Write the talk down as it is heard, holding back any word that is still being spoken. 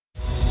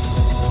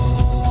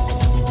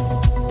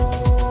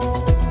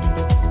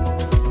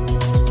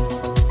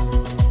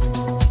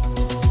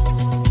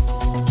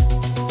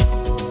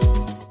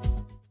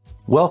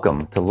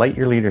Welcome to Light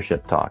Your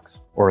Leadership Talks,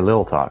 or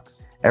Lil Talks.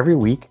 Every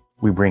week,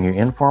 we bring you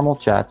informal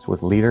chats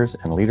with leaders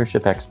and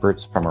leadership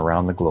experts from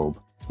around the globe.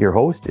 Your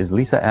host is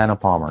Lisa Anna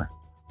Palmer,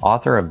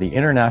 author of the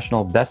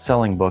international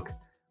best-selling book,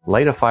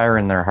 Light a Fire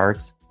in Their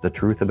Hearts, The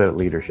Truth About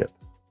Leadership.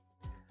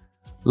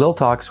 Lil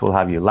Talks will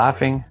have you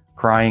laughing,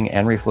 crying,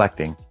 and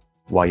reflecting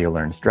while you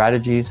learn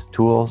strategies,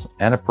 tools,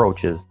 and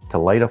approaches to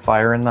light a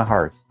fire in the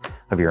hearts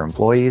of your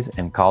employees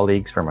and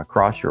colleagues from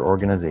across your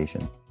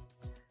organization.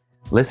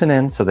 Listen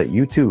in so that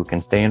you too can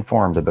stay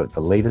informed about the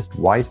latest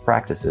wise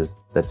practices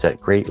that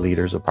set great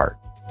leaders apart.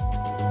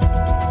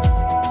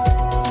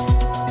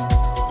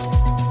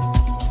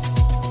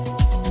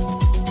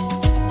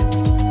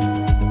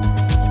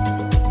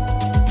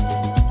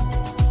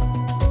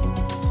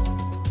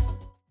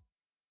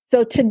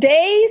 So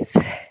today's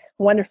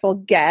wonderful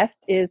guest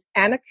is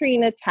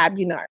Anna-Karina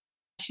Tabunar.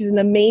 She's an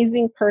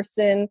amazing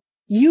person,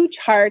 huge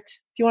heart.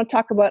 If you want to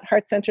talk about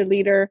heart-centered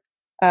leader,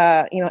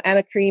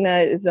 Anna-Karina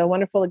is a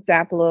wonderful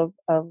example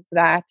of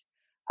that.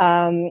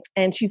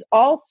 And she's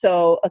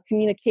also a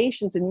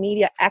communications and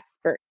media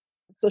expert.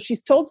 So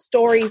she's told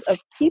stories of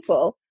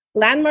people,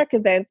 landmark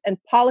events, and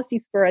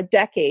policies for a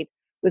decade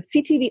with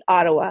CTV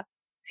Ottawa,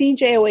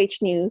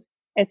 CJOH News,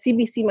 and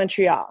CBC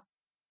Montreal.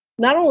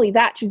 Not only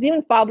that, she's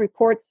even filed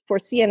reports for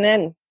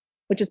CNN,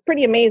 which is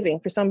pretty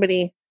amazing for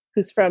somebody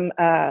who's from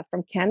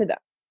Canada.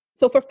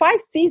 So for 5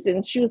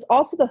 seasons, she was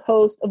also the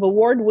host of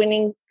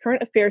award-winning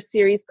current affairs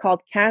series called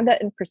Canada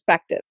in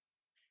Perspective.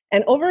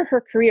 And over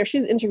her career,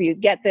 she's interviewed,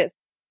 get this,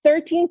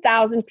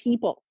 13,000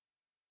 people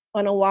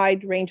on a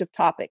wide range of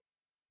topics.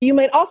 You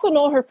might also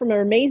know her from an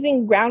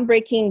amazing,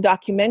 groundbreaking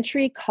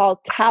documentary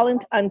called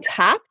Talent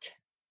Untapped.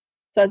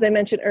 So as I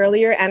mentioned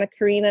earlier,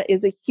 Anna-Karina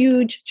is a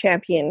huge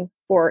champion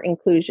for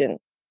inclusion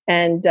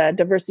and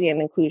diversity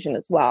and inclusion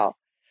as well.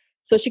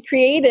 So she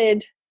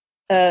created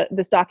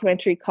this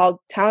documentary called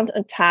Talent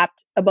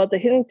Untapped about the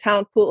hidden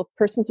talent pool of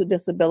persons with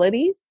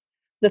disabilities.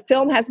 The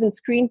film has been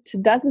screened to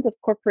dozens of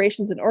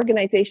corporations and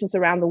organizations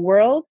around the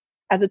world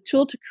as a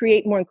tool to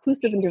create more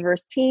inclusive and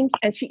diverse teams.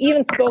 And she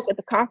even spoke at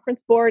the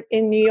conference board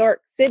in New York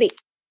City.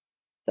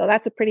 So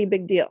that's a pretty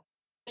big deal.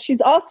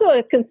 She's also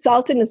a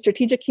consultant in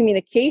strategic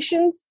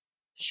communications.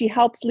 She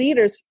helps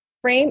leaders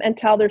frame and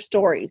tell their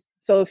stories.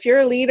 So if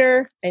you're a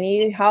leader and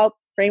you need help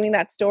framing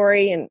that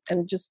story and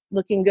just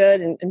looking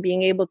good and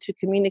being able to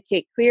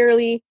communicate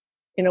clearly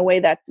in a way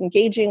that's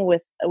engaging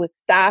with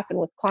staff and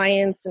with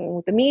clients and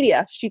with the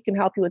media, she can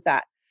help you with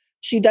that.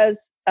 She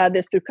does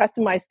this through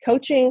customized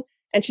coaching,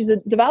 and she's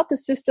developed a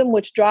system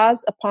which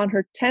draws upon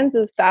her tens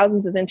of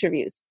thousands of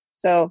interviews.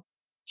 So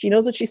she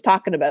knows what she's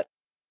talking about.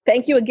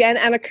 Thank you again,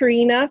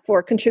 Anna-Karina,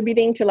 for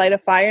contributing to light a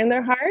fire in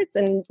their hearts,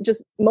 and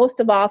just most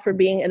of all for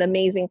being an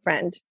amazing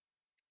friend.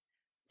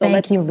 So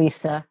Thank you,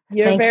 Lisa.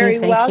 You're very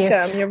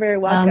welcome. You're very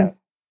welcome.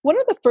 One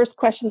of the first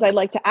questions I'd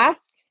like to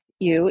ask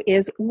you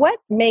is, what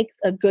makes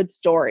a good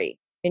story,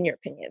 in your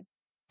opinion?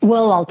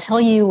 Well, I'll tell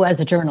you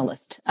as a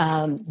journalist.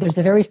 There's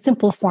a very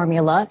simple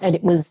formula, and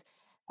it was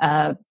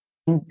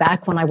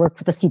back when I worked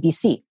with the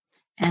CBC.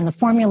 And the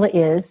formula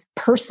is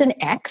person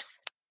X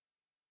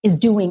is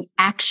doing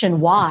action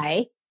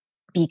Y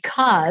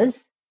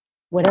because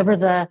whatever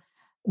the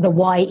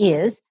Y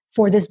is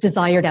for this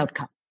desired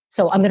outcome.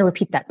 So I'm going to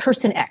repeat that.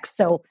 Person X.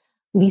 So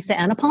Lisa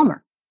Anna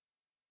Palmer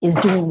is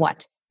doing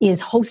what?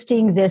 Is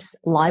hosting this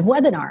live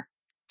webinar.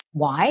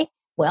 Why?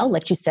 Well,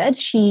 like you said,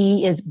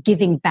 she is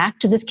giving back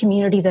to this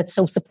community that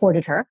so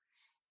supported her.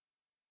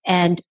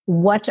 And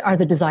what are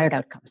the desired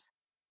outcomes?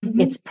 Mm-hmm.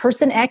 It's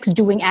person X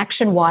doing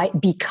action Y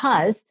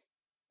because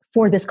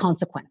for this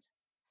consequence.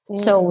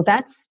 Mm-hmm. So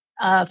that's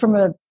from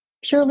a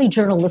purely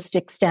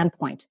journalistic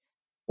standpoint,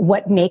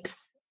 what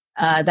makes,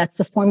 that's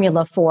the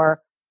formula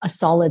for a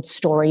solid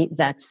story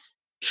that's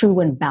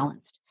true and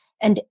balanced.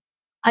 And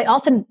I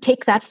often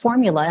take that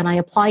formula and I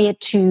apply it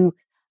to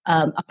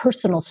a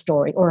personal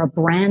story or a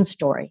brand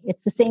story.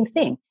 It's the same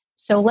thing.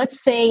 So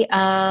let's say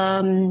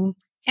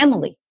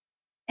Emily.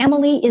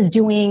 Emily is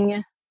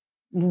doing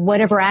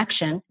whatever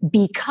action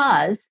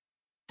because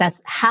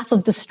that's half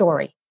of the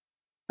story.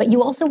 But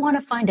you also want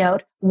to find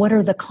out what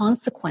are the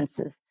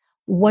consequences?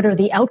 What are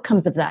the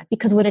outcomes of that?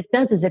 Because what it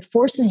does is it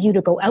forces you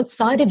to go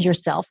outside of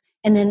yourself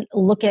and then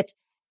look at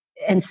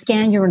and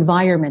scan your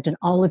environment and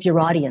all of your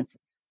audiences.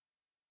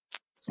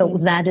 So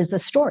that is a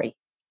story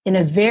in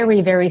a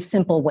very, very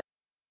simple way.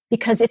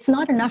 Because it's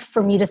not enough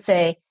for me to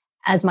say,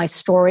 as my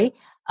story,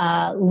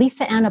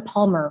 Lisa Anna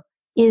Palmer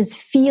is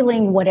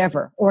feeling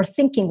whatever or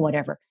thinking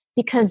whatever.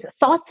 Because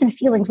thoughts and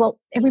feelings, well,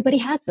 everybody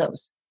has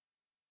those.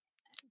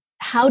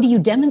 How do you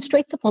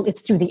demonstrate them? Well,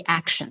 it's through the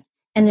action.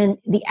 And then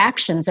the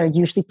actions are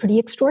usually pretty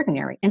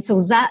extraordinary. And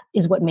so that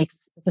is what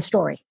makes the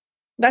story.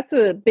 That's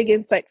a big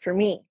insight for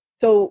me.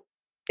 So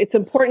it's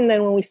important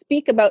then when we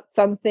speak about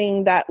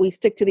something that we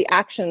stick to the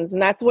actions, and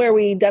that's where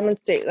we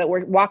demonstrate that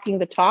we're walking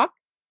the talk.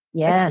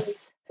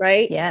 Yes.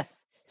 Right?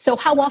 Yes. So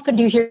how often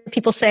do you hear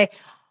people say,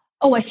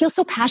 oh, I feel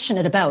so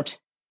passionate about,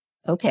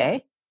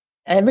 okay,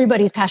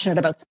 everybody's passionate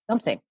about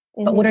something,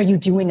 but what are you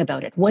doing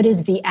about it? What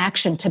is the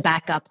action to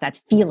back up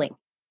that feeling?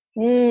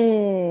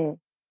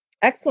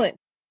 Excellent.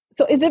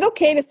 So is it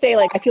okay to say,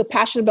 like, I feel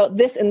passionate about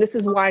this and this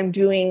is why I'm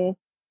doing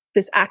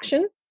this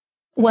action?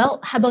 Well,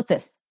 how about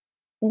this?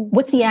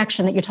 What's the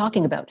action that you're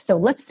talking about? So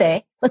let's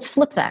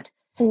flip that.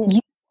 You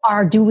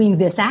are doing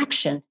this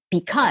action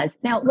because,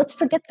 now let's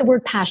forget the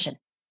word passion.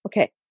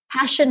 Okay.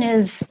 Passion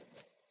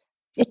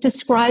it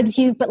describes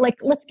you, but like,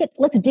 let's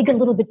dig a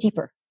little bit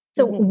deeper.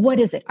 So what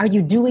is it? Are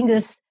you doing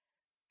this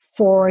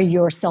for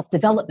your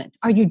self-development?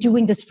 Are you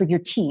doing this for your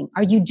team?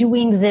 Are you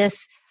doing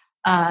this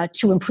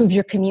to improve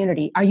your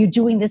community? Are you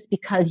doing this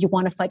because you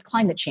want to fight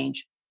climate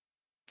change?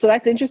 So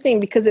that's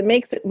interesting because it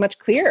makes it much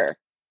clearer.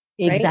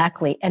 Right?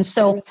 Exactly. And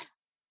so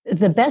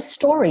the best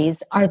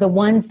stories are the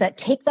ones that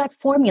take that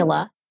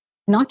formula,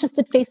 not just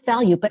at face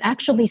value, but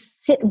actually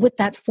sit with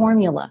that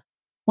formula.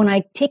 When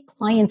I take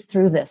clients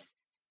through this,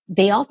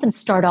 they often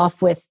start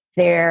off with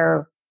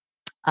their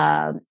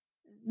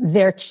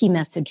key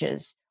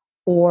messages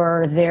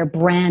or their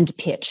brand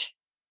pitch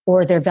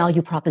or their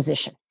value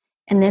proposition.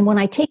 And then when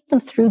I take them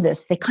through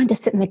this, they kind of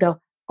sit and they go,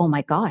 oh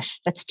my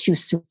gosh, that's too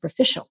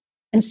superficial.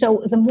 And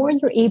so the more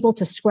you're able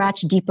to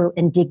scratch deeper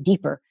and dig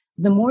deeper,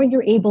 the more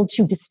you're able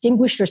to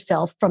distinguish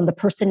yourself from the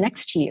person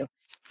next to you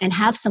and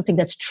have something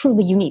that's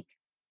truly unique.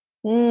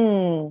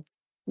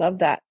 Love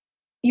that.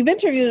 You've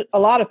interviewed a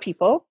lot of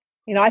people.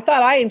 You know, I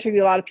thought I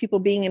interviewed a lot of people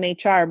being in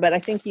HR, but I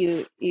think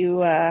you you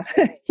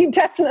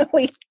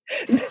definitely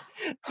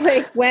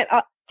like went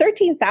up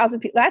 13,000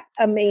 people. That's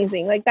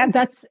amazing. Like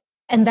that's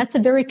a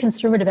very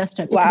conservative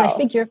estimate because I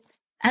figure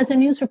as a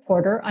news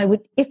reporter, I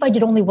would, if I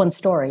did only one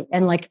story,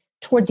 and like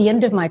toward the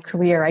end of my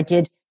career, I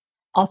did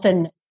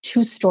often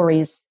 2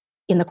 stories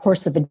in the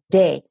course of a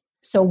day.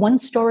 So one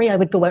story, I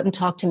would go out and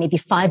talk to maybe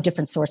 5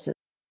 different sources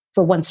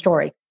for one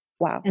story.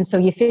 Wow. And so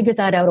you figure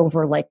that out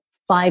over like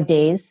 5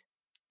 days.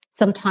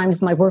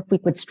 Sometimes my work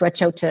week would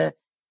stretch out to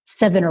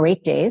 7 or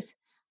 8 days.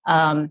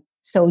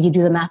 So you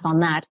do the math on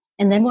that.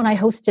 And then when I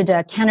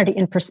hosted Canada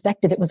in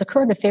Perspective, it was a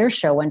current affairs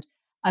show, and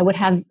I would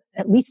have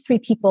at least 3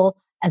 people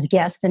as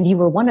guests, and you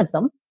were one of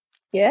them.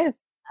 Yes.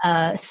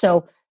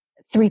 So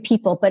 3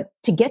 people. But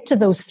to get to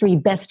those 3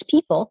 best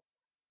people,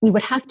 we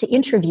would have to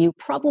interview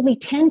probably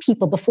 10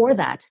 people before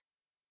that.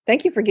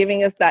 Thank you for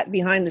giving us that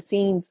behind the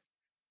scenes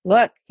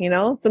look. You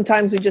know,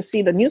 sometimes we just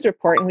see the news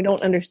report and we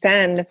don't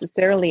understand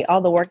necessarily all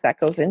the work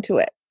that goes into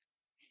it.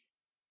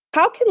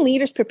 How can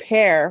leaders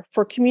prepare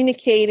for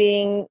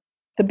communicating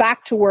the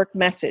back to work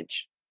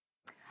message?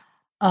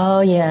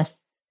 Oh, yes.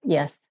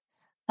 Yes.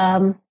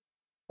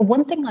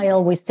 One thing I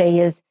always say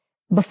is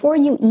before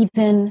you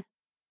even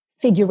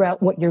figure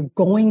out what you're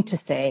going to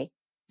say,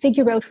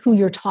 figure out who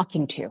you're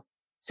talking to.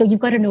 So you've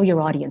got to know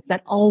your audience.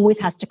 That always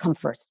has to come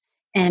first.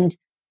 And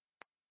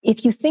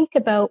if you think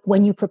about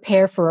when you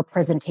prepare for a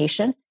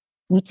presentation,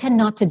 we tend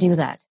not to do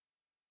that.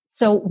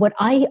 So what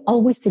I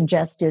always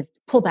suggest is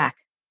pull back,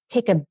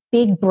 take a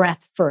big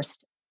breath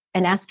first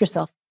and ask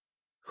yourself,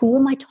 who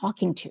am I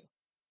talking to?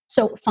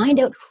 So find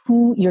out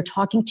who you're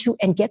talking to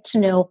and get to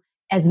know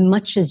as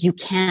much as you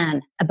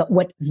can about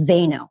what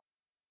they know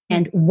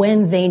and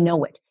when they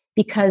know it,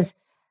 because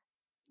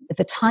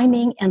the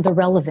timing and the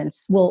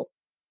relevance will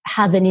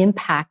have an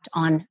impact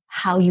on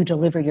how you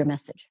deliver your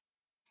message.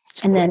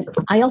 And then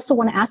I also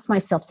want to ask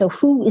myself, so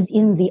who is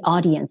in the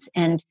audience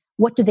and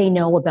what do they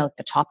know about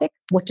the topic?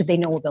 What do they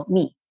know about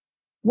me?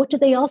 What do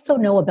they also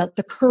know about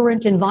the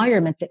current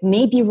environment that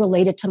may be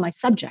related to my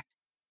subject?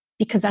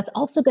 Because that's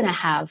also going to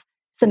have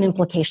some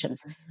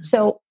implications.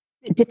 So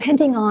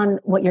depending on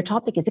what your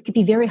topic is, it could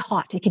be very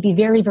hot. It could be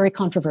very, very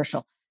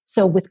controversial.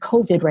 So with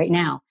COVID right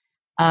now,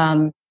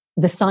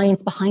 the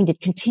science behind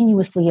it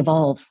continuously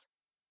evolves.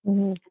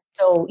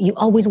 So you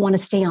always want to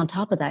stay on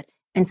top of that.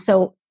 And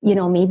so,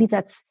 maybe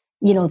that's,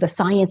 the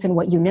science and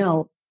what you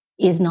know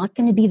is not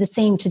going to be the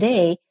same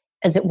today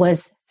as it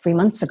was 3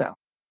 months ago.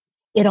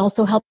 It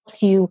also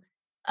helps you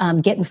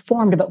get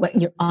informed about what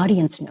your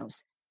audience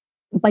knows.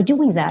 By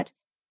doing that,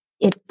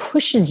 it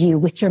pushes you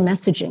with your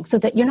messaging so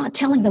that you're not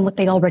telling them what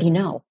they already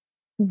know.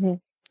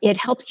 It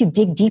helps you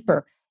dig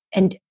deeper.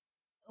 And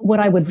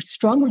what I would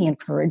strongly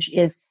encourage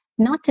is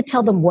not to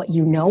tell them what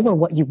you know or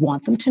what you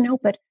want them to know,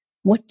 but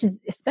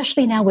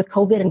especially now with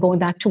COVID and going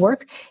back to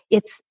work,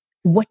 it's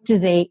what do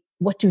they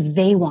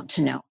want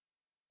to know?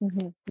 What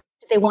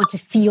do they want to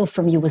feel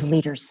from you as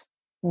leaders?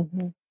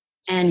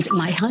 And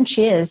my hunch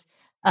is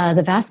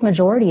the vast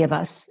majority of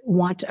us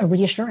want a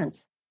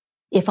reassurance.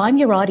 If I'm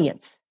your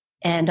audience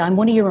and I'm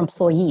one of your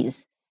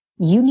employees,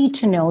 you need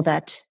to know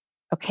that,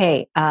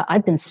 okay,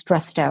 I've been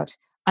stressed out.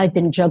 I've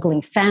been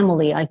juggling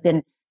family. I've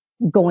been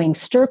going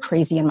stir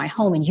crazy in my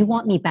home, and you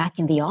want me back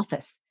in the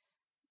office.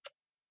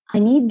 I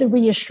need the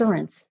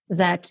reassurance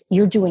that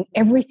you're doing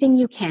everything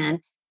you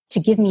can to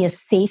give me a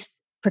safe,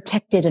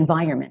 protected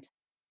environment.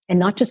 And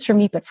not just for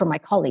me, but for my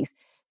colleagues.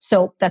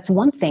 So that's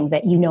one thing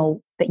that you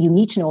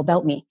need to know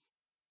about me.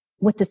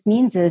 What this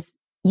means is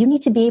you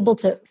need to be able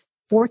to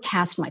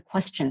forecast my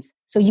questions.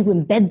 So you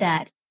embed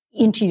that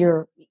into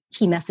your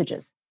key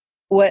messages.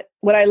 What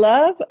I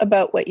love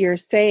about what you're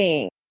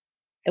saying,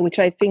 which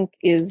I think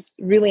is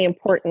really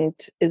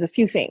important, is a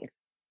few things.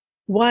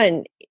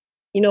 One,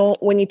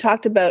 when you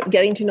talked about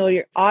getting to know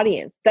your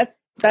audience,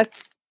 that's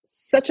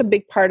such a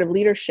big part of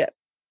leadership,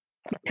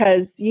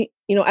 because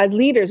as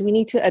leaders, we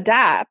need to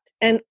adapt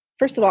and,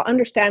 first of all,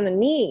 understand the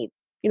needs.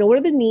 What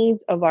are the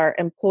needs of our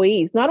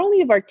employees, not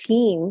only of our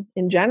team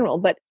in general,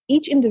 but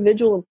each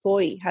individual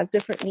employee has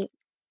different needs.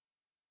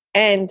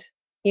 And,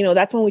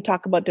 that's when we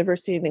talk about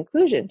diversity and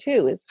inclusion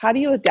too, is how do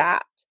you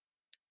adapt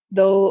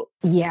though,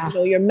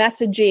 your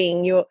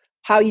messaging,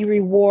 how you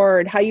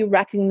reward, how you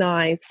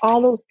recognize,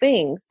 all those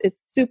things. It's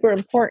super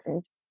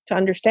important to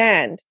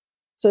understand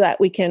so that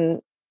we can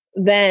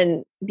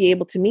then be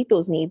able to meet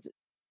those needs,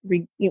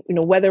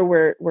 whether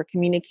we're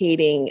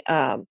communicating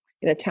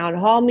in a town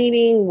hall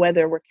meeting,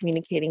 whether we're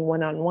communicating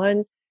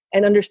one-on-one,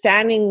 and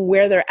understanding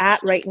where they're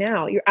at right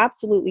now. You're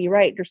absolutely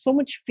right. There's so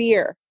much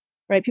fear,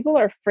 right? People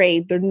are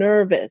afraid. They're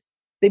nervous.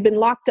 They've been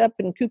locked up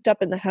and cooped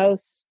up in the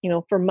house,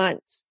 for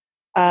months.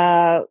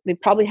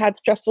 They've probably had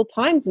stressful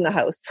times in the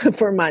house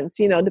for months,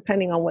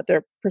 depending on what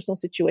their personal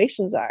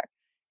situations are.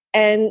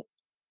 And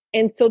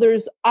so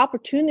there's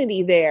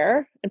opportunity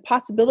there and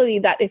possibility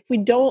that if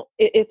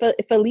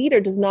a leader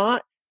does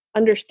not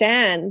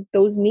understand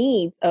those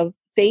needs of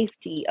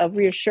safety, of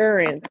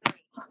reassurance,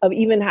 of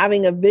even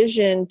having a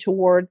vision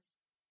towards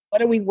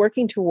what are we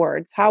working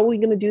towards, how are we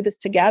going to do this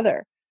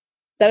together,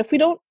 that if we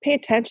don't pay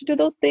attention to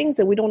those things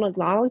and we don't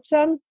acknowledge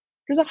them,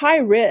 there's a high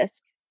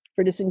risk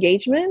for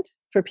disengagement,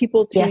 for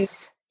people to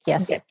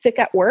get sick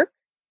at work,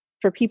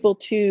 for people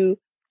to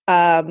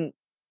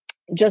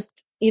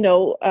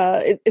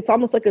it's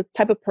almost like a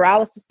type of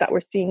paralysis that we're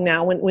seeing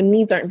now when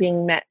needs aren't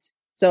being met.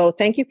 So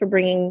thank you for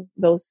bringing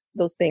those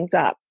things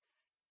up.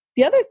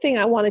 The other thing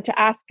I wanted to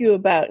ask you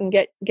about and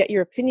get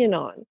your opinion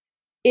on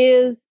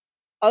is,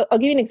 I'll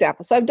give you an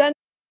example. So I've done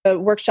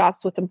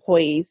workshops with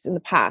employees in the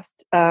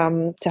past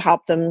to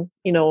help them,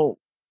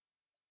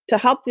 to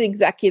help the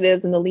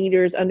executives and the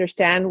leaders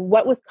understand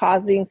what was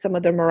causing some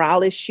of the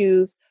morale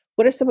issues,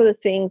 what are some of the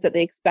things that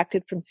they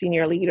expected from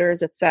senior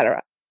leaders, et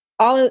cetera.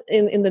 All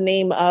in the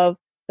name of,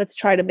 let's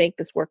try to make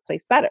this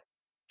workplace better.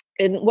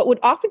 And what would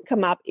often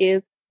come up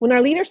is when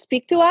our leaders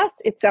speak to us,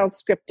 it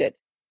sounds scripted.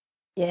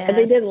 Yeah. And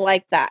they didn't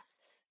like that.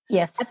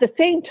 Yes. At the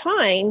same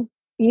time,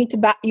 you need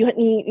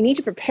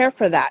to prepare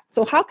for that.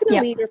 So how can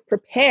a leader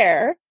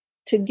prepare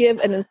to give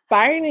an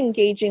inspiring,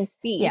 engaging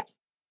speech? Yeah.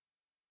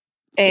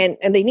 And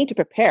they need to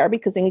prepare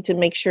because they need to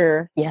make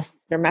sure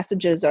their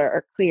messages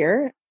are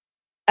clear.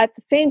 At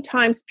the same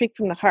time, speak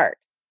from the heart.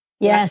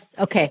 Yes.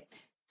 Okay.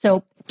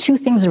 So 2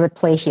 things are at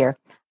play here.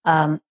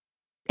 And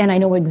I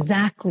know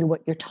exactly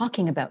what you're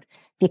talking about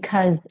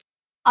because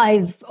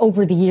I've,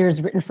 over the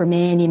years, written for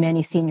many,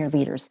 many senior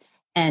leaders.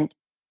 And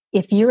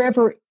if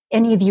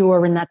any of you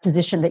are in that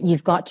position that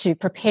you've got to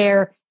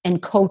prepare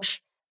and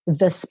coach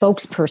the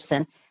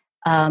spokesperson,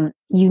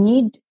 you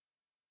need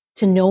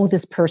to know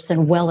this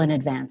person well in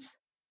advance.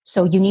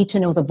 So you need to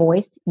know the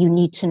voice. You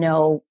need to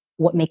know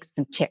what makes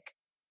them tick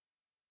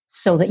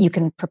so that you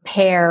can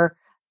prepare,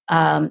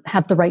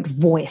 have the right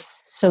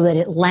voice so that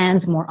it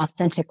lands more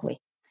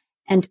authentically.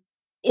 And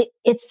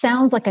it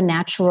sounds like a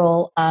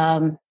natural,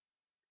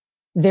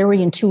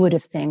 very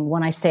intuitive thing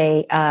when I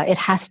say it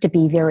has to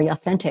be very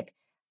authentic.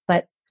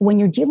 But when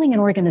you're dealing in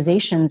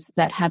organizations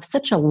that have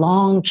such a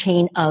long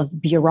chain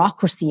of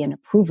bureaucracy and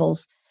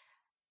approvals,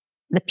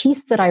 the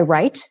piece that I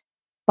write,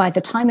 by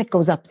the time it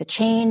goes up the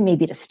chain,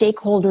 maybe to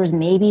stakeholders,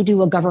 maybe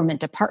to a government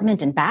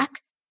department and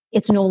back,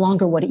 it's no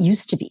longer what it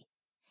used to be.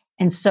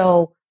 And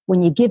so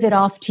when you give it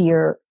off to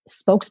your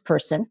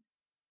spokesperson,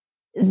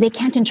 they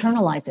can't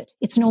internalize it.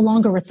 It's no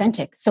longer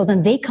authentic. So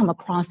then they come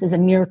across as a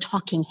mere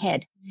talking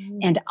head. Mm-hmm.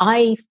 And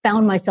I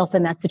found myself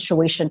in that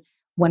situation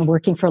when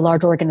working for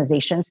large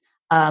organizations.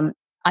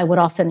 I would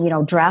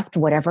often, draft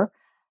whatever,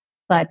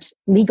 but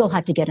legal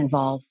had to get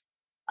involved.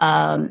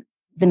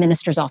 The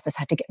minister's office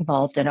had to get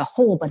involved in a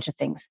whole bunch of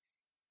things.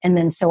 And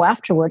then so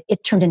afterward,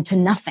 it turned into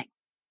nothing.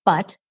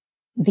 But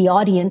the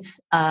audience,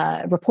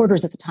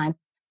 reporters at the time,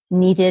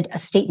 needed a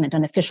statement,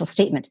 an official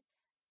statement.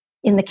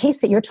 In the case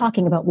that you're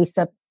talking about,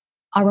 Lisa,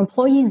 our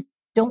employees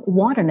don't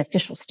want an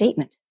official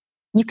statement.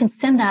 You can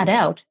send that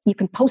out. You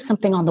can post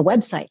something on the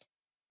website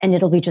and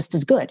it'll be just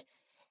as good.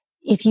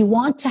 If you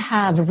want to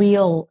have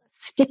real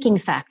sticking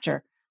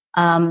factor,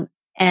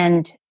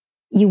 and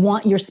you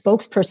want your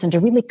spokesperson to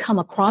really come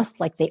across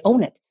like they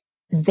own it,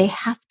 they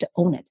have to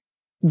own it.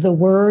 The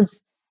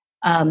words,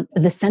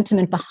 the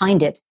sentiment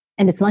behind it.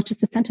 And it's not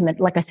just the sentiment.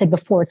 Like I said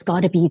before, it's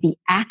got to be the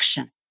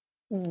action.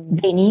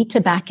 Mm. They need to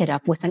back it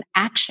up with an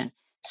action.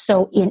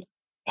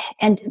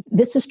 And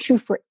this is true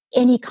for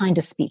any kind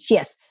of speech.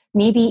 Yes,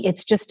 maybe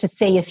it's just to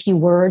say a few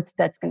words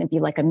that's going to be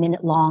like a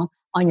minute long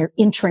on your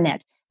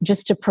intranet,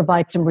 just to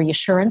provide some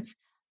reassurance.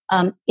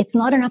 It's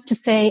not enough to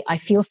say, I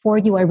feel for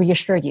you, I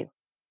reassure you.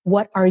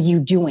 What are you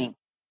doing?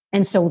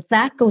 And so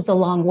that goes a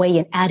long way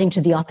in adding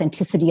to the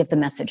authenticity of the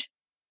message.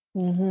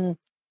 Mm-hmm.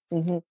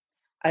 Mm-hmm.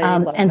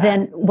 And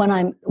then when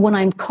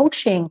I'm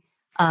coaching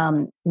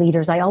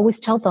leaders, I always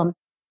tell them,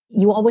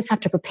 you always have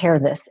to prepare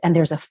this. And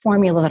there's a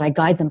formula that I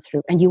guide them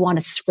through, and you want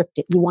to script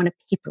it, you want to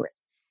paper it,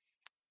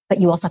 but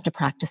you also have to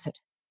practice it.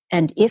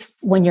 And if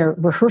when you're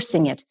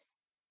rehearsing it,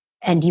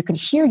 and you can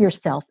hear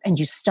yourself and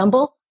you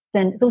stumble,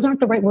 then those aren't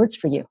the right words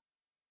for you.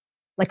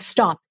 Like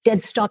stop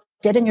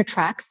dead in your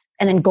tracks,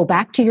 and then go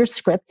back to your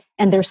script,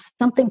 and there's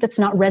something that's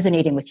not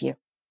resonating with you.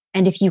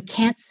 And if you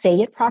can't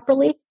say it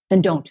properly,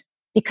 then don't,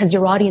 because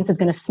your audience is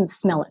going to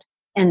smell it.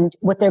 And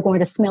what they're going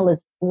to smell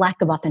is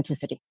lack of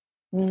authenticity.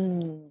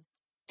 And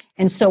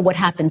so what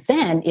happens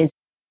then is,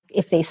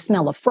 if they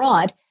smell a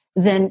fraud,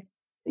 then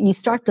you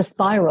start the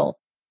spiral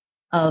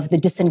of the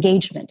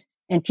disengagement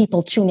and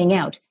people tuning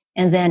out.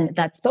 And then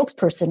that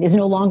spokesperson is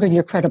no longer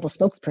your credible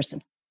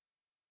spokesperson.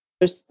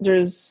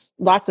 There's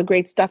lots of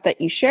great stuff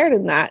that you shared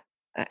in that,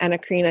 Anna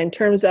Karina, in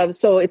terms of,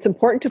 so it's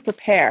important to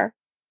prepare.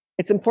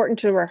 It's important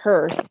to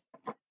rehearse.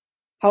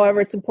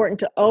 However, it's important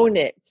to own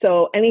it.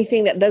 So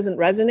anything that doesn't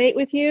resonate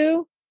with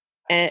you,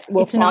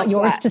 it's not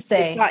yours to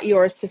say. It's not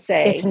yours to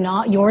say. It's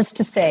not yours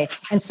to say.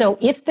 And so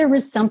if there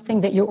is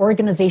something that your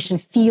organization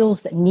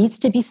feels that needs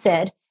to be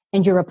said,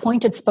 and your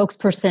appointed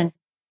spokesperson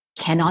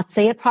cannot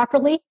say it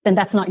properly, then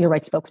that's not your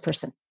right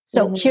spokesperson.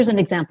 So here's an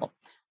example.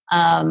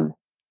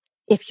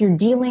 If you're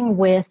dealing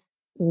with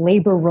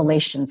labor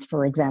relations,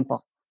 for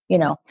example,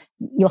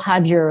 you'll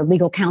have your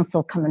legal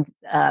counsel come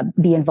and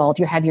be involved.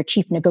 You have your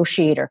chief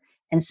negotiator.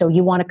 And so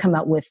you want to come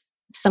out with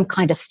some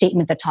kind of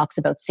statement that talks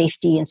about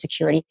safety and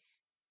security.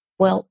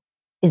 Well,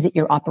 is it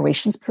your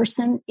operations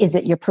person? Is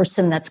it your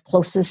person that's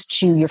closest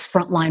to your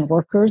frontline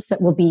workers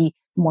that will be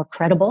more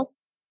credible?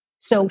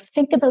 So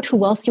think about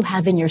who else you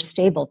have in your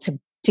stable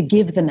to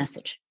give the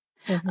message.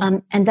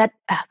 And that,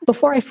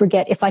 before I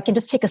forget, if I can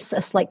just take a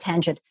slight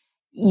tangent,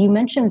 you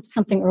mentioned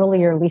something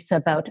earlier, Lisa,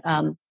 about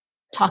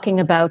talking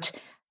about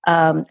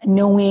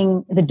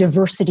knowing the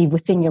diversity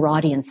within your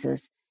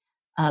audiences,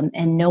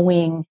 and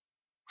knowing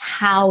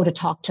how to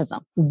talk to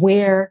them,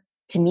 where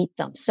to meet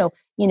them. So,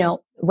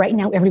 right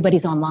now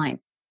everybody's online.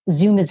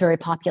 Zoom is very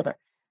popular.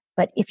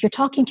 But if you're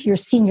talking to your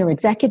senior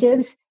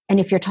executives, and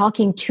if you're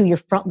talking to your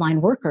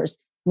frontline workers,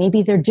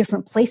 maybe they're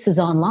different places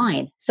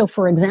online. So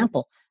for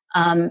example,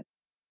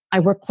 I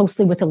work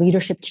closely with a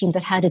leadership team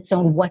that had its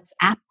own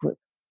WhatsApp group.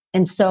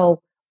 And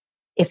so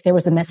if there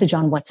was a message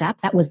on WhatsApp,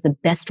 that was the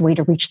best way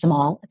to reach them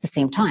all at the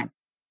same time.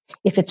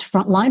 If it's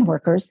frontline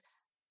workers,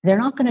 they're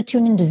not going to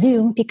tune into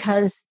Zoom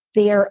because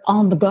they're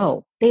on the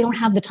go. They don't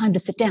have the time to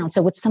sit down.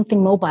 So it's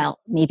something mobile.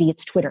 Maybe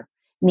it's Twitter.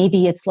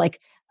 Maybe it's like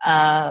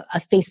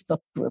a Facebook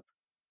group.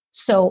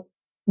 So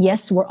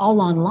yes, we're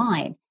all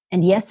online.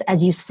 And yes,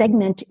 as you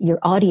segment your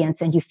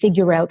audience and you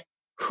figure out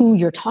who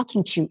you're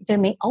talking to, there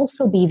may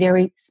also be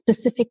very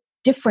specific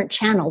different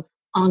channels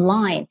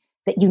online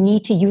that you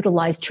need to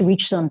utilize to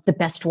reach them the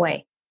best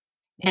way.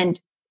 And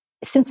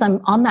since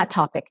I'm on that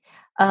topic,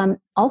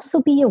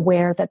 also be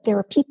aware that there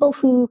are people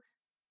who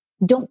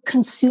don't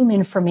consume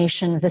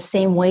information the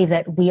same way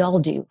that we all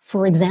do.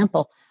 For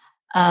example,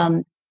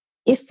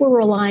 if we're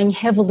relying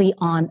heavily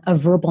on a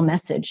verbal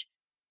message,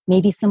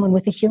 maybe someone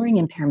with a hearing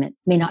impairment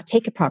may not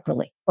take it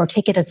properly or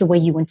take it as the way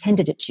you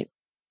intended it to.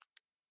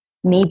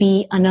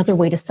 Maybe another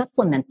way to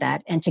supplement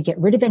that and to get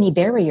rid of any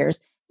barriers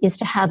is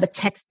to have a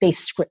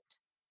text-based script.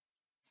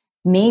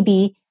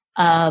 Maybe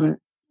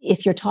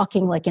if you're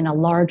talking like in a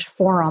large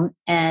forum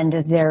and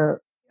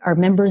there are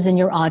members in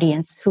your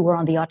audience who are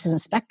on the autism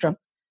spectrum,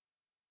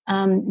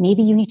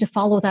 maybe you need to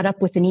follow that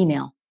up with an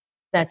email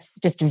that's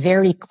just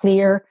very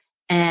clear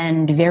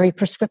and very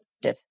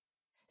prescriptive.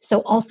 So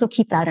also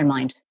keep that in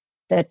mind,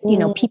 that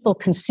people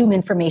consume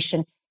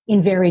information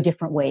in very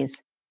different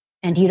ways.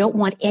 And you don't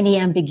want any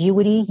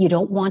ambiguity. You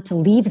don't want to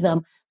leave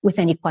them with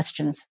any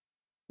questions.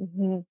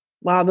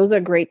 Wow, those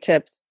are great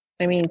tips.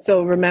 I mean,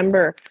 so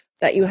remember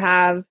that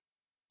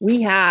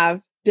we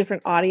have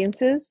different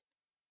audiences,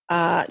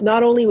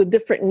 not only with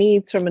different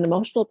needs from an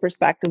emotional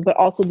perspective, but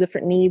also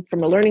different needs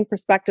from a learning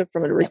perspective,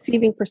 from a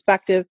receiving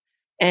perspective,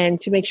 and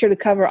to make sure to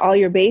cover all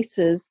your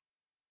bases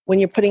when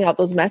you're putting out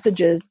those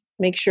messages,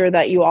 make sure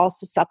that you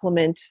also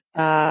supplement,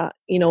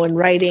 in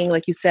writing,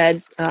 like you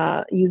said,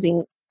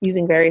 using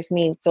various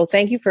means. So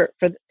thank you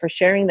for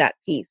sharing that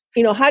piece.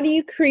 How do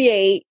you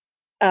create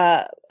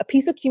a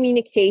piece of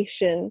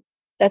communication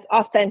that's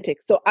authentic?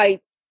 So I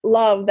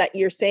love that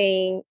you're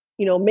saying,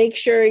 make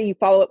sure you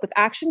follow up with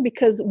action,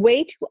 because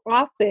way too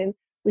often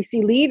we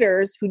see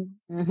leaders who,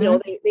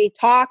 they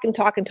talk and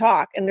talk and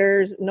talk and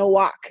there's no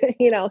walk,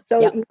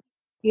 so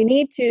you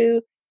need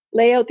to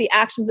lay out the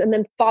actions and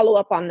then follow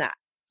up on that.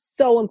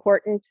 So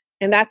important.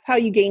 And that's how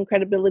you gain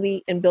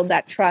credibility and build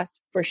that trust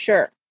for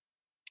sure.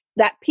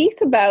 That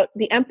piece about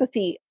the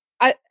empathy,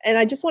 I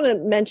just want to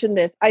mention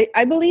this.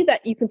 I believe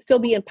that you can still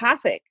be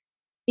empathic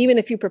even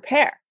if you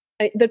prepare.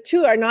 The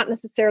two are not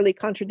necessarily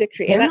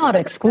contradictory. They're not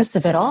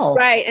exclusive at all.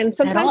 Right. And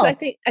sometimes I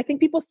think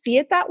people see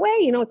it that way.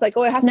 It's like,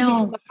 it has to be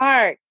from the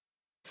heart.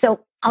 So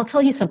I'll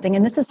tell you something,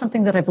 and this is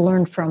something that I've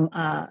learned from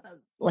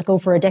like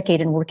over a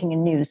decade in working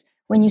in news.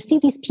 When you see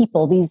these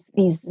people, these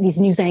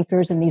news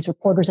anchors and these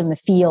reporters in the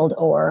field,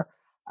 or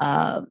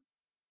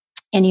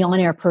any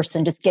on-air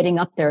person just getting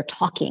up there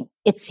talking,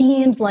 it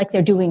seems like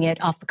they're doing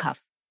it off the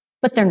cuff,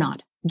 but they're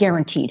not,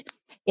 guaranteed.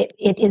 It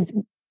is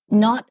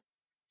not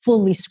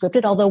fully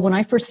scripted. Although when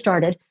I first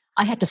started,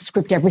 I had to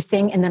script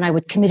everything, and then I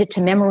would commit it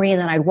to memory, and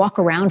then I'd walk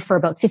around for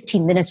about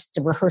 15 minutes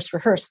to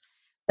rehearse.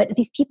 But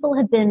these people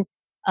have been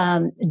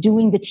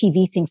doing the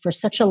TV thing for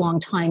such a long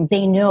time.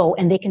 They know,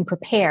 and they can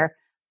prepare,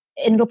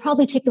 and it'll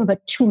probably take them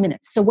about 2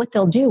 minutes. So what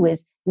they'll do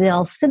is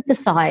they'll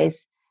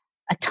synthesize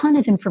a ton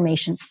of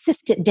information,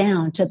 sift it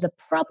down to the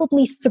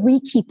probably 3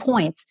 key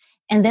points,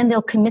 and then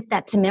they'll commit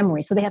that to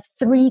memory. So they have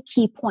 3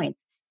 key points,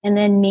 and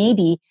then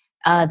maybe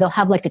they'll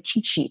have like a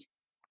cheat sheet.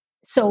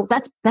 So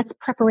that's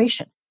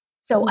preparation.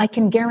 So I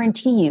can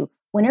guarantee you,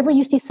 whenever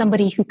you see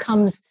somebody who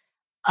comes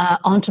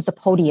onto the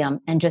podium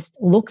and just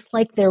looks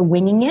like they're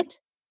winging it,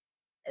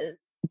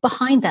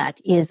 behind that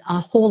is a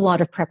whole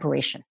lot of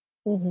preparation.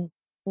 Mm-hmm.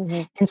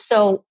 Mm-hmm. And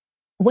so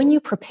when you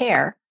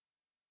prepare,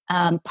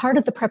 part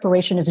of the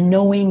preparation is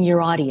knowing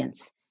your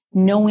audience,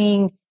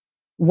 knowing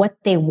what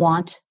they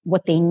want,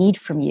 what they need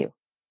from you.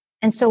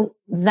 And so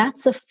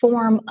that's a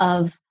form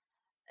of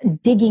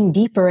digging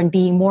deeper and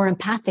being more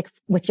empathic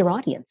with your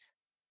audience.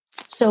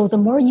 So the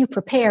more you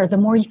prepare, the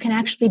more you can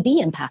actually be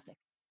empathic.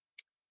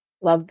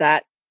 Love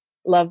that.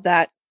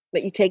 That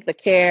you take the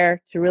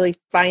care to really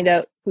find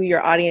out who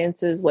your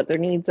audience is, what their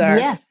needs are.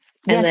 Yes.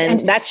 And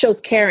then that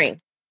shows caring.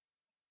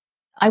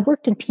 I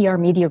worked in PR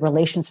media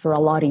relations for a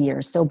lot of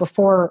years. So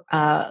before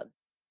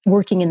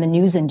working in the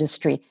news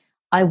industry,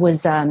 I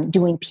was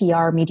doing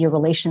PR media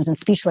relations and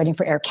speech writing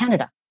for Air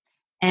Canada.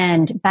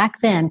 And back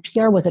then,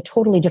 PR was a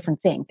totally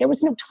different thing. There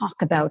was no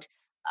talk about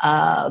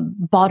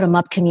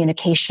bottom-up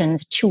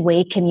communications,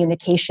 two-way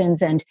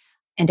communications, and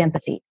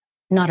empathy.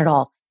 Not at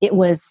all. It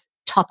was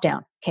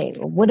top-down. Okay,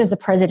 what does the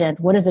president,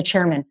 what does the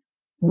chairman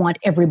want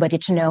everybody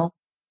to know?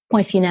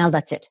 Point final,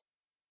 that's it.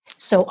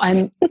 So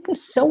I'm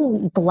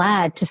so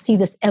glad to see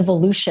this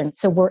evolution.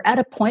 So we're at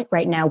a point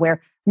right now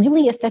where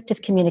really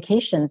effective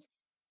communications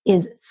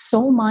is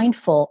so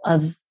mindful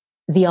of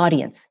the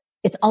audience.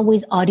 It's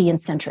always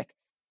audience-centric.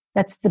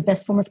 That's the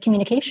best form of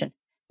communication.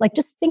 Like,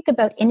 just think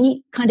about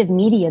any kind of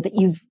media that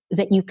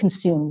you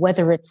consume,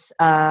 whether it's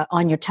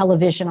on your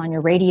television, on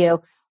your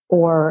radio,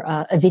 or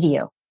a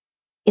video.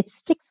 It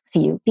sticks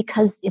with you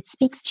because it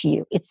speaks to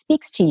you. It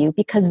speaks to you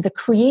because the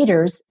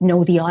creators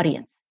know the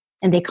audience,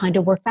 and they kind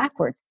of work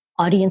backwards.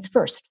 Audience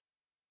first.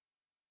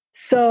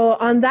 So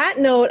on that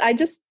note,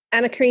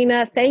 Anna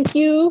Karina, thank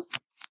you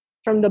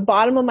from the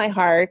bottom of my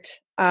heart.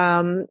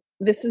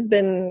 This has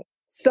been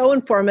so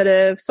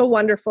informative, so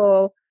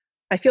wonderful.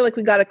 I feel like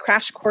we got a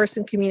crash course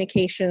in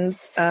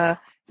communications,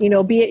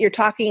 be it you're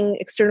talking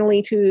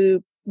externally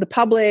to the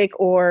public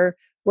or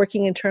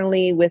working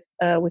internally with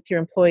your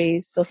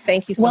employees. So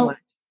thank you so much.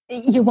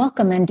 You're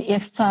welcome. And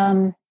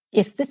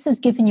if this has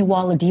given you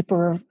all a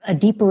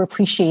deeper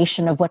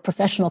appreciation of what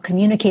professional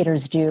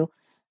communicators do,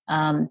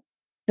 then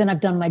I've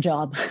done my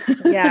job.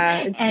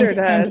 Yeah, it sure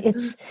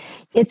does.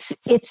 And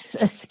it's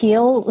a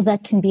skill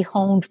that can be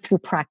honed through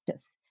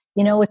practice.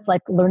 It's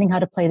like learning how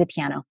to play the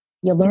piano.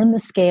 You learn the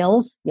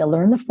scales, you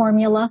learn the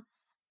formula,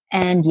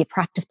 and you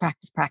practice,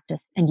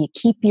 and you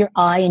keep your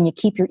eye and you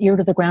keep your ear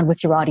to the ground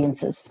with your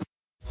audiences.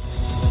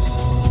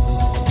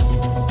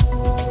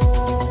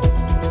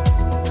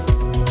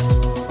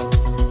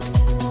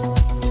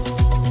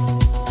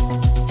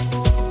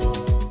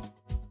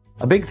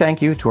 A big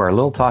thank you to our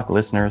Lil Talk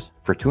listeners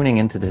for tuning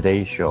into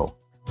today's show.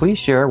 Please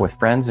share with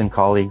friends and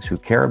colleagues who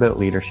care about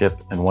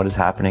leadership and what is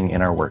happening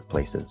in our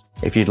workplaces.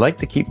 If you'd like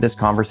to keep this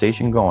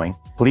conversation going,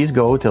 please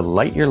go to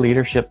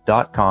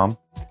lightyourleadership.com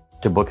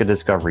to book a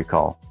discovery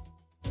call.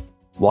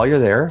 While you're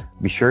there,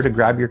 be sure to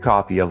grab your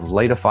copy of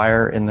Light a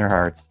Fire in Their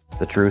Hearts,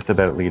 The Truth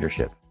About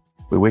Leadership.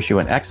 We wish you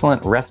an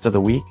excellent rest of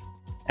the week,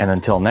 and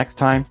until next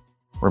time,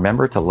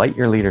 remember to light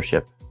your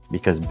leadership,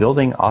 because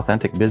building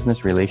authentic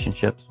business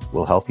relationships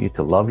will help you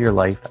to love your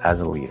life as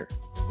a leader.